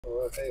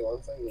Well, I'll tell you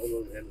one thing, I don't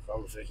know the end of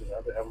conversations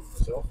I'll be having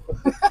with myself.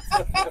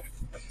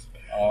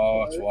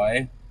 Oh, it's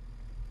why.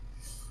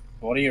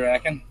 What do you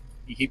reckon?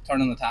 You keep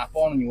turning the tap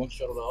on and you won't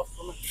shut it off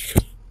for me?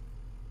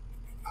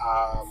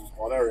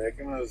 What I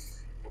reckon is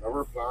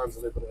whatever plans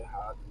anybody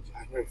had in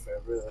January,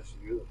 February this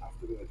year, they have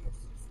to be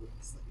adjusted for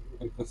this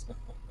thing because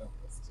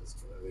it's just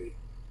going to be.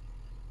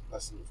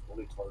 Listen, it's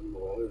going to turn the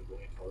weather, it's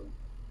going to turn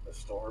the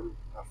storm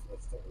after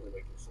this thing, really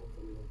making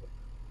something. But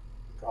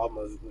the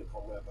problem is it's going to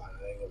come with a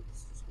bang and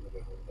it's just going to be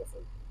a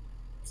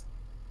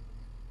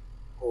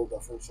whole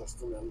different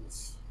system. And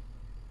it's,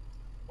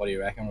 What do you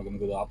reckon? We're going to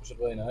go the opposite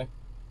way now? Or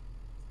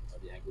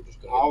do you think we're just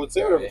going to I would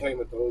say every time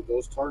that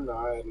those turn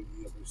now, it'll be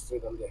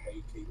straight into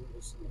high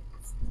teens.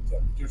 The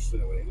temperatures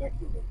straight away, like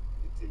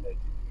 18, 19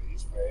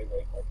 degrees, very,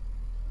 very quick.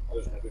 And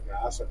there's going to be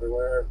grass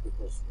everywhere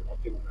because we're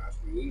not getting grass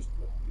used.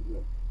 And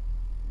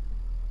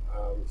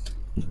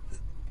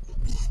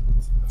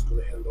it's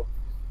going to end up.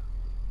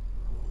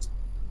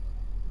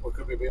 What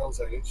could be on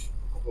silage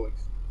a couple of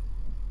weeks?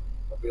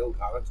 I'll be on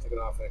carrots taking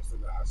off extra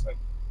grass, like.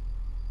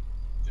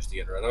 just to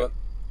get rid of it?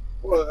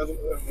 Well,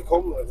 if they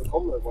come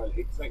while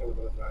heat's like in a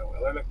bit of dry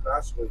weather, like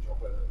grass is going to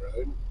jump out of the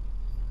ground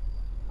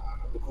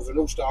because there's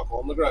no stock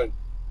on the ground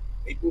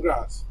eating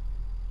grass.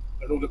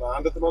 There's no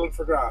demand at the minute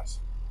for grass,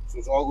 so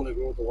it's all going to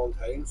grow at the one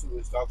time. So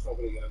the stock's not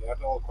going to get in there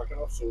all quick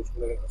enough. So it's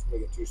going to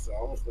get too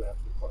strong. It's going to have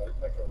to be cut out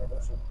like or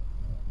whatever. So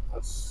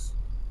that's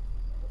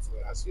the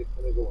way I see it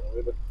kind of going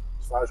away. But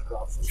as far as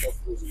crops and stuff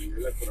goes, a year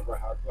like whatever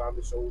hard land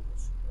is sold,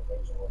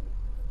 things on.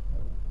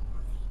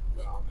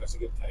 Unless I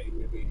get time,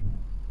 maybe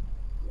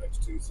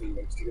next 2-3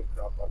 weeks to get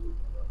crop on. I'm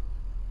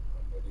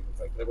not even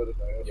thinking about it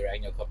now. You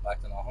reckon you'll cut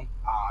back to nothing?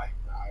 Aye,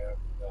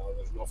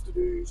 there's enough to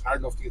do. It's hard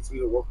enough to get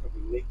through the work that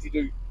we need to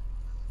do.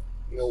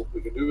 You know,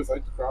 we can do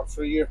without the crops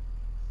for a year.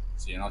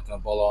 So you're not going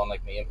to bull on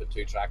like me and put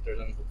 2 tractors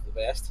in for the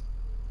best?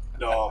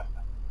 No,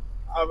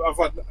 I've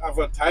had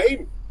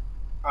time,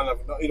 and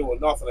I've not,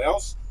 nothing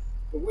else.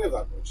 But we have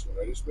that much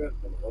already spent.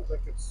 I don't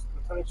think it's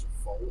the tanks are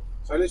full.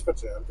 Silage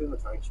pits are empty, and the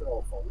tanks are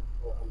all full.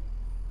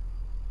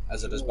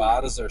 Is it as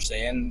bad as they're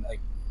saying? Like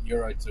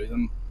you're out through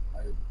them?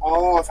 I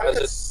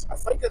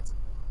think it's.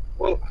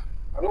 Well,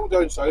 I know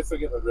down south they're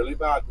getting it really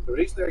bad. But the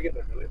reason they're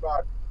getting it really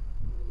bad,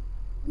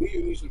 we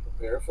usually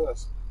prepare for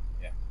this.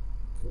 Yeah.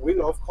 We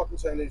love cutting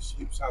silage,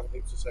 having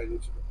heaps of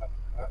silage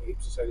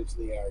in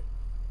the yard.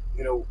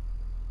 You know,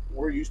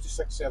 we're used to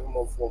 6-7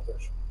 month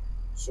winters,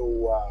 so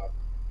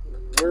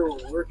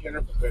we're kind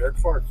of prepared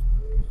for it.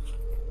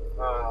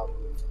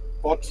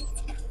 But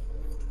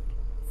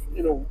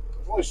you know, it's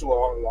only so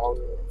long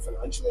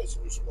financially, it's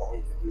only so long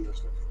you can do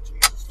this.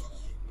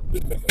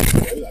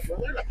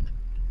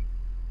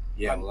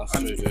 Yeah, well, that's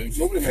true too.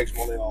 Nobody makes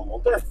money all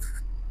winter.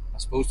 I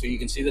suppose too, you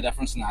can see the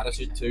difference in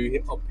attitude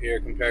too up here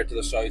compared to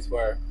the south,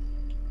 where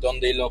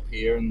Dundee up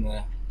here and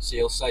the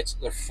sales sites,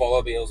 they're full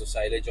of bales of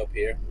silage up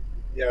here.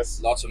 Yes.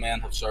 Lots of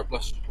men have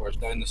surplus, whereas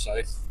down the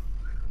south,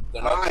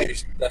 they're not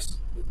used to this,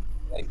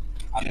 like,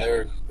 and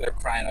they're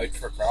crying out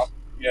for crop.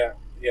 Yeah.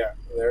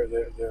 They're a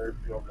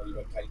little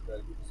bit tight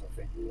now because they're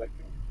thinking like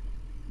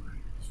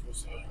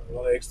a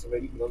lot of extra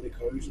milk and all the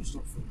cows and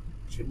stuff.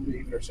 Shouldn't be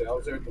eating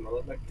ourselves out at the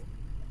minute, like.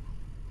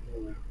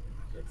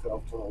 They're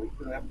 12 ton a week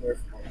for them there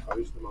from the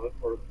cows at the minute.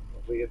 Or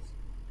if we had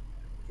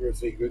 2 or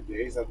 3 good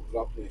days, that would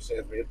drop to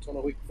 7 or 8 ton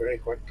a week very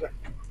quickly.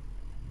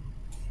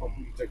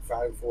 You take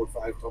 4 or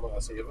 5 ton of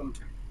a saving.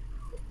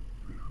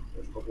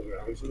 There's a couple of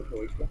rounds in it a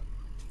week.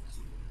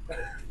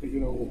 You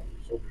know,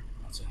 so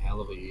that's a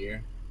hell of a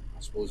year.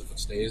 I suppose if it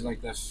stays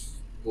like this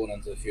going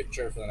into the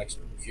future for the next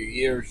few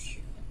years.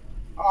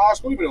 It's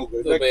going to be all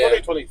good. Like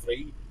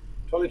 2023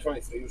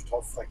 was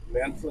tough. Like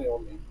mentally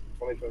on me,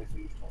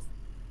 2023 was tough.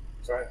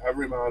 So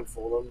every man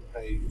phoning,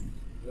 hey, you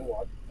know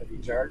what? If you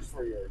charge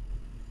for your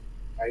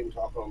time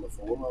talking on the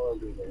phone while I'm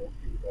doing the work,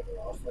 you'd be better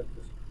off. Like,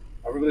 because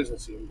everybody's in the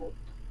same boat.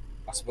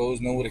 I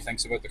suppose nobody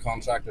thinks about the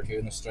contractor too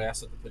and the stress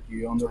that they put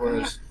you under,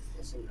 whereas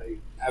Listen, hey,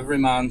 every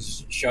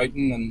man's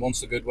shouting, and once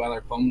the good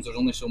weather comes, there's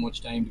only so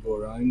much time to go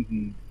around,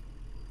 and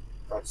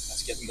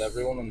that's getting to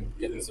everyone and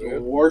getting through the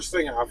it. worst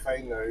thing I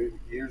find now,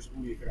 years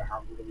ago you could have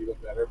handled it a wee bit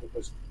better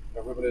because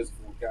everybody has a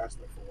forecast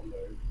on their phone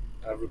now.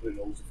 Everybody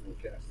knows the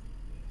forecast.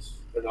 Yes.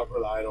 They're not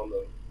relying on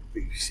the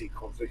BBC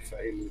country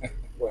file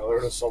weather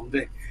on a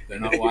Sunday. They're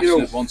not watching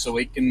it once a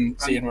week and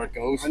seeing where it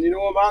goes. And you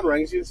know, a man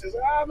rings you and says,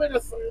 man,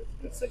 let's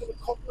think about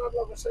cutting that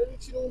lot of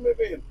silage, you know,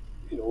 maybe. And,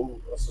 you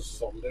know, this is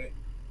Sunday.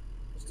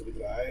 It's to be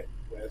dry,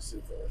 Wednesday,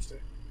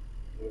 Thursday.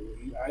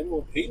 You know, I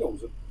know he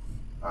knows it.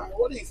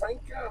 What do you think?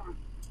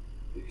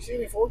 Did you see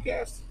any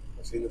forecast?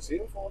 I've seen the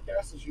same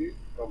forecast as you.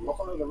 I'm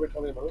looking at it every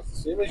 20 minutes, the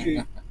same as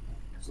you.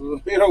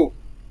 So, you know,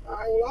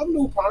 I have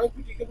no panic,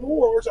 but you can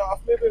know hours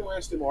off maybe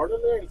Wednesday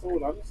morning there and throw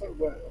it on. So,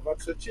 if that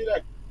suits you,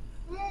 like,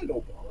 no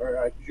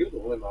bother, because you're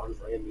the only man who's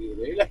ringing me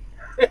today.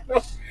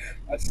 Like,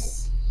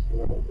 that's, you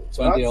know,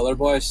 20 other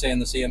boys saying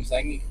the same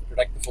thing. You can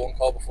predict the phone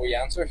call before you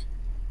answer.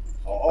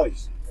 Oh, you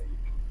see,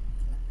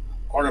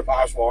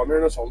 1:15 on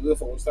a Sunday, the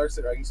phone starts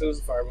to ring, so it's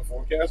a fireman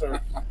forecast, or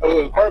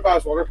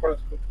 1:15 or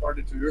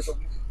 1:42 or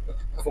something.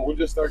 phone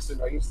just starts to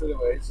ring straight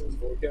away since the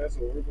forecast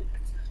over.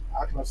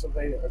 But listen,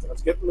 hey,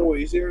 it's getting no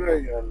easier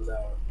now, and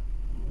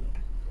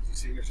as you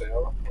see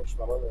yourself, we're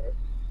spinning there.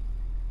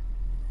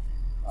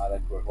 I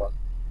think we're what,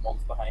 a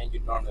month behind.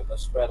 You'd normally have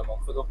this spread a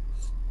month ago.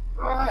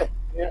 Aye,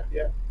 yeah.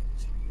 You're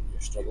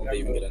struggling to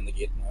even get in the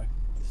gate now.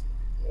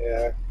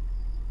 Yeah,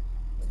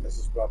 this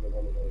is probably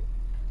one of the.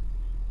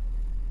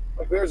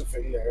 Like there's a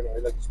feel there now,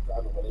 like it's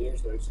brand new 1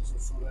 years now, so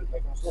it's sort of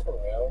like it's looking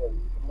well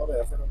and a lot of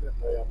effort into it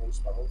now. I'm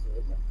spinning through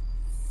it.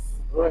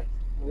 Right,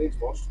 my needs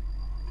must.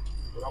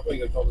 We're not going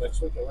to get done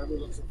next week, however,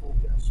 that's the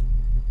forecast.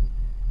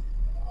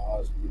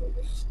 It's going to be like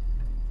this.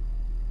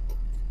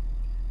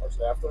 What's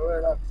left over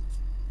there, lad?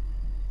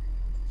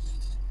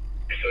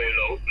 So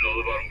below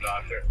the bottom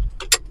glass there.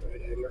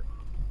 Right, Hitler.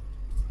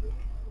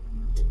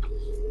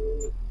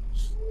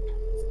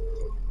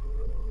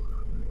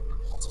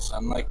 It's a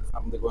sin, like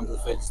having to go into the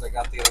fields like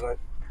that to get it out.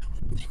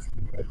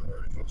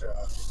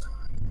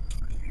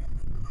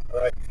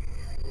 Alright.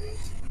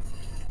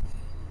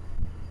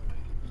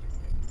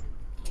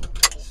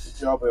 Good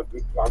job, we have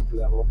good plan to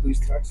level up these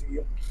tracks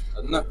again.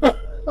 Isn't it?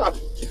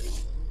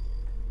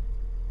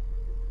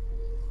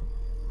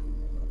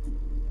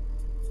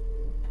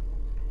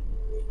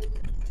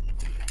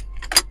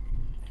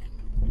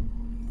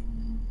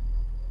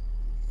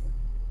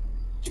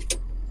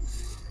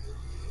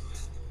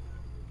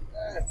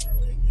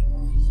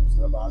 It's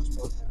not a bad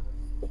spot.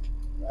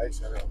 Right,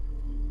 so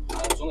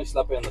It's only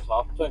slippy on the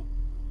top too.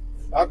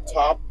 that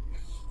top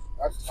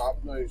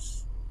now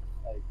is.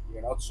 Like,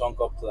 you're not sunk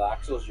up to the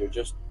axles. You're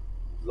just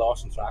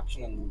lost in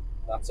traction, and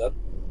that's it.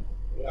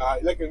 Yeah,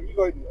 like if you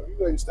go out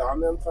and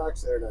stand them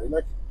tracks there now,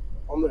 like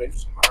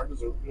underneath's hard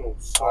as a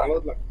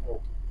solid, like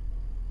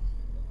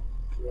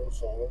real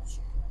solid.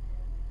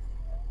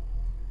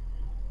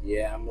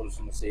 Yeah, I'm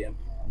noticing the same.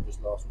 I'm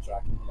just lost in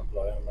traction from the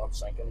plough. I'm not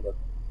sinking, but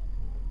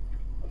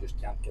I just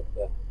can't get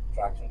the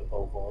traction to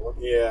pull forward.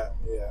 Yeah.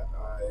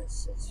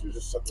 It's you're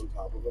just sitting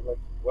on top of it. Like,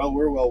 well,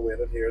 we're well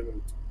weighted here, and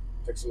it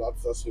takes a lot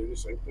for us here to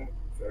sink. There, in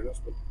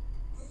fairness, but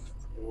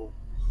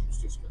it's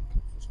just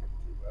getting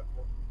too wet.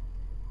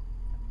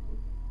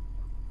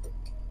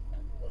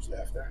 What's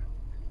left there?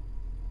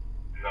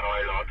 No,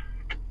 I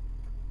not.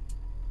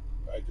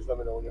 Right, just let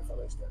me know when you're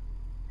finished there.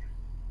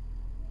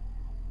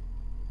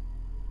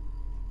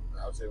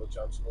 I'll say with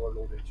chance more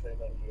load each chain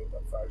and move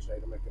that far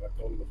side and make it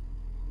done, but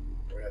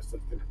the rest of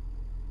it can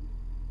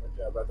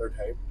about their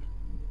time.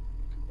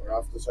 We're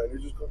off the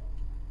silage is good.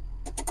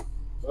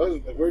 So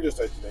this is, like, we're just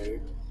out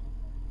today.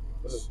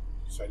 This is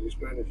silage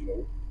ground, as you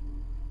know.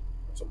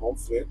 It's a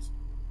month late.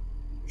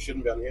 We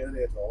shouldn't be on here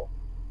today at all.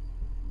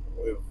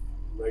 We've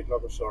right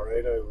up a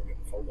sorry now, we're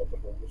getting filled up at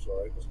home with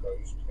sorry because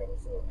cows kind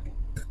of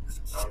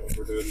and what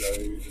we're doing now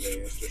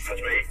today is just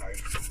running out of time.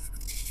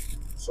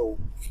 So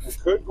we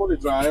could go to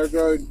drier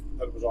ground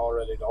that was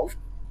already done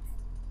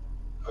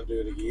and do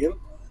it again.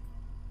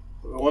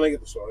 But we want to get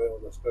the sorry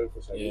on this ground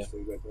for silage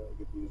too, like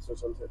get the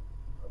useless into it.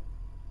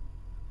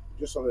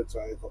 Just want to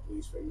try a couple of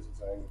these things and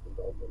try and get them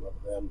done, but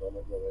not them done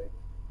it away.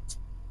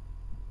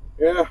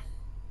 Yeah,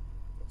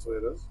 that's what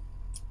it is.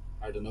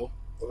 I don't know.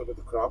 What about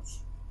the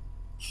crops?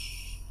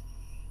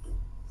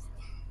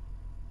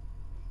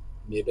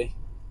 Maybe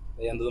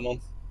the end of the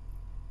month.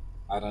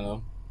 I don't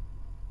know.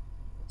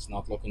 It's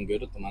not looking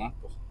good at the minute,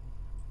 but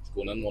it's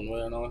going in one way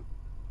or another.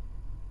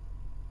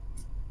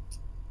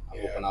 I'm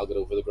hoping I'll get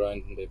over the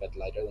ground and be a bit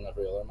lighter than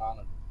every other man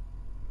and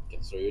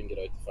get through and get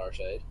out the far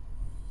side.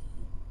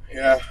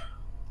 Yeah.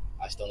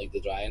 I still need the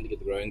drying to get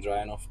the ground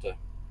dry enough to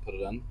put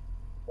it in.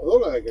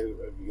 Although, like, if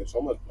you get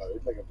some of it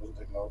plowed, like, it doesn't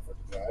take long for it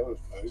to dry. When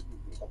it's plowed, in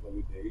a couple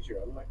of days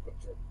you're in, like, but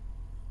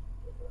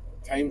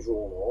time's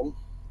rolling on.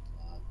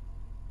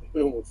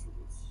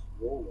 It's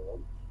rolling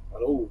on. I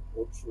know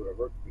oats,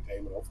 whatever, could be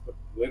time enough, but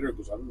the later it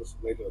goes in, the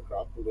later the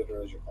crop, the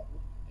later as you're cutting.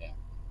 Yeah.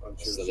 And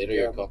It's the later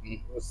you're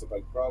cutting. That's the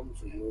big problem,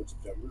 so you know it's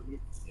September.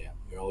 Yeah,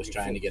 you're always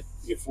trying to get.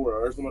 You get 4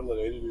 hours in the middle of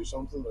the day to do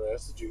something, the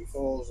rest of the dew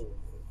falls. And,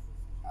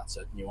 That's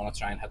it. And you want to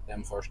try and hit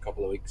them first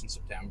couple of weeks in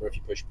September. If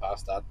you push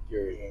past that,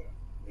 you're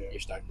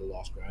starting to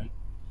lose ground.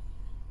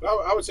 But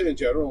I would say in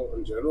general,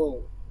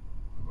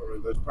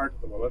 around this part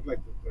of the minute, like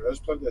there is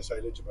plenty of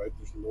silage about.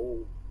 There's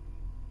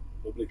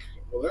nobody.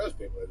 Well, there is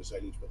people out of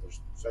silage, but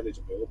there's silage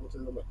available to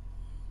them.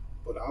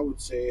 But I would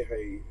say,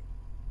 hey,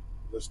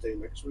 this day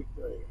next week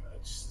now, it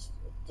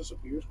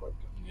disappears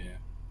quickly. Yeah.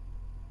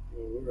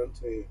 We're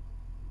into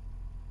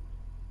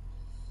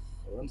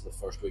the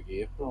first week of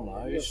April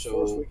now,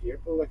 so first week of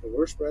April, like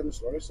we're spreading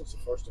slurry since the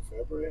 1st of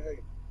February. Hey,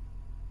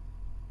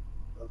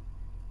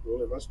 we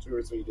only missed 2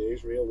 or 3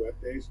 days, real wet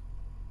days.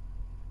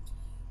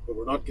 But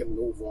we're not getting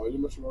no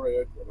volume of slurry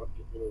out. We're not,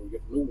 we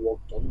get no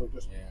work done. We're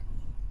just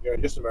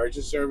just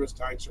emergency service.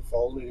 Tanks are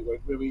full. You go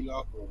out to a wee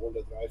lock. We're going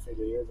to dry field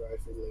here, dry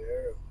field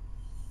there.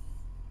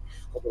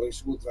 A couple of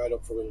weeks ago, dried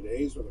up for many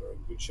days. We're a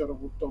good shot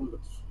of work done,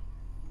 but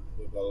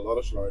we've got a lot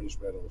of slurry to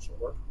spread over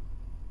summer.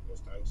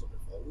 Those tanks will be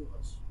full.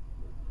 That's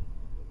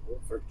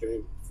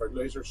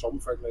fertilizer, some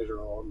fertilizer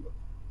on, but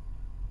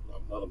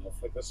not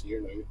enough like this year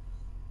now.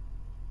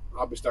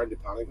 I'll be starting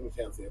to panic on the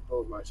 10th of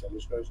April if my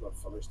silage ground's not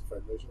finished the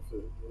fertilizer for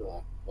the, you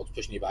know. Well, it's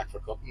pushing you back for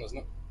cutting, isn't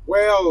it?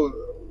 Well,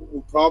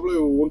 we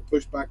won't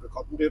push back the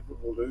cutting date.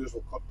 What we'll do is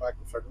we'll cut back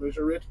the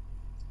fertilizer rate,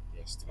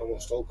 Yes. and we'll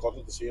still cut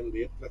at the same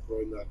date, like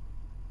around that,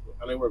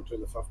 anywhere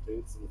between the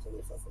 15th and the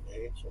 25th of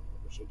May, so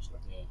we should still.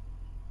 Yeah.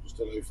 Just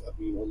to allow for that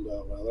wee 1 day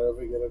of weather if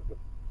we get it. But,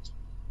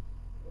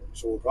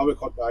 so we'll probably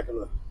cut back in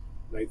the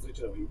nitrate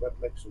a wee bit,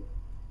 like, so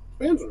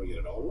depends when we get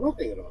it on. We're not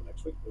getting it on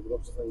next week, but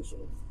that's the thing, so,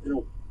 you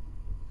know,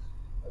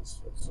 it's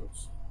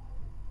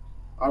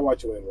I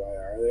watch away the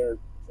IR there,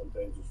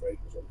 sometimes it's right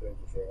and sometimes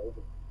it's wrong,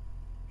 but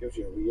it gives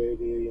you a wee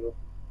idea, you know.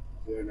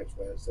 There next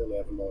Wednesday,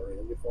 $11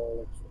 rain they fall,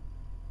 like,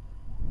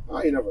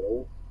 so. You never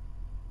know.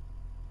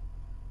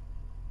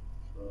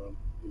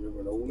 You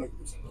never know, like,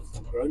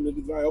 the ground need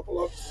to dry up a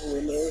lot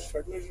when there's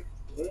fertilizer.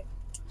 Yeah,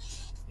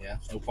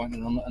 there's no point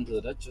in running it into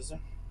the ditch, is there?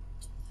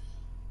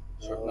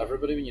 Certain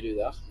everybody when you do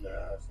that.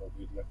 Nah, it's not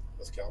good.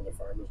 This calendar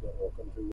farm is not working too